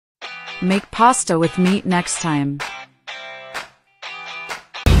Make pasta with meat next time.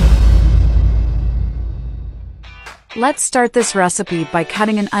 Let's start this recipe by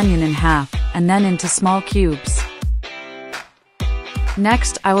cutting an onion in half, and then into small cubes.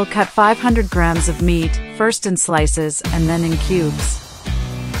 Next, I will cut 500 grams of meat, first in slices and then in cubes.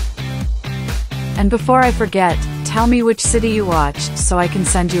 And before I forget, tell me which city you watched so I can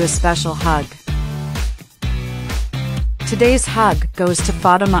send you a special hug. Today's hug goes to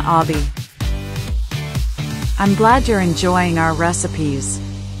Fatima Abi. I'm glad you're enjoying our recipes.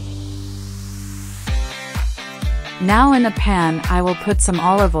 Now in a pan, I will put some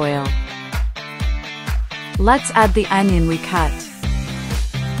olive oil. Let's add the onion we cut.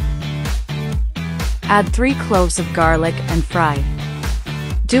 Add 3 cloves of garlic and fry.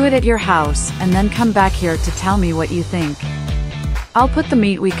 Do it at your house and then come back here to tell me what you think. I'll put the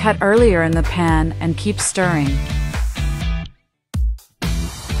meat we cut earlier in the pan and keep stirring.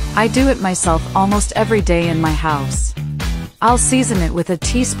 I do it myself almost every day in my house. I'll season it with a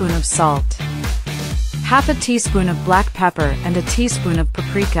teaspoon of salt, half a teaspoon of black pepper and a teaspoon of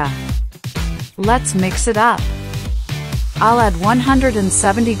paprika. Let's mix it up. I'll add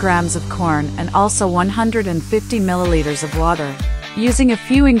 170 grams of corn and also 150 milliliters of water. Using a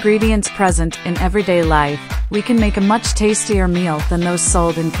few ingredients present in everyday life, we can make a much tastier meal than those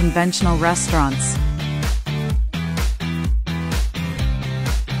sold in conventional restaurants.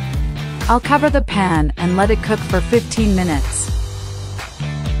 I'll cover the pan and let it cook for 15 minutes.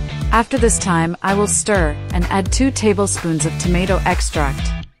 After this time, I will stir and add 2 tablespoons of tomato extract.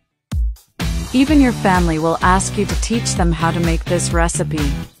 Even your family will ask you to teach them how to make this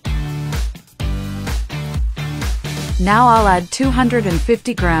recipe. Now I'll add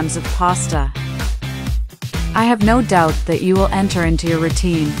 250 grams of pasta. I have no doubt that you will enter into your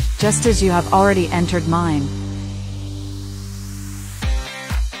routine, just as you have already entered mine.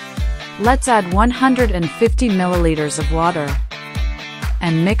 Let's add 150 milliliters of water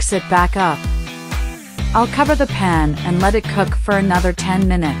and mix it back up. I'll cover the pan and let it cook for another 10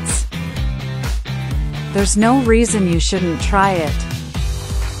 minutes. There's no reason you shouldn't try it.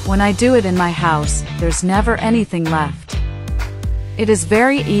 When I do it in my house, there's never anything left. It is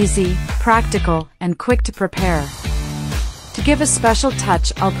very easy, practical, and quick to prepare. To give a special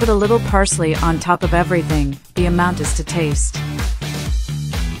touch, I'll put a little parsley on top of everything. The amount is to taste.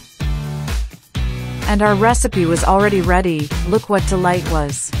 And our recipe was already ready. Look what delight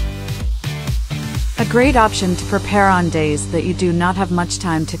was. A great option to prepare on days that you do not have much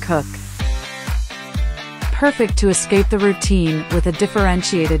time to cook. Perfect to escape the routine with a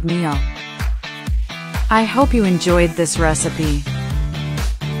differentiated meal. I hope you enjoyed this recipe.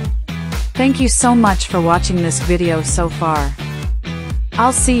 Thank you so much for watching this video so far.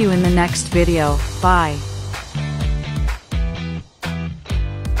 I'll see you in the next video. Bye.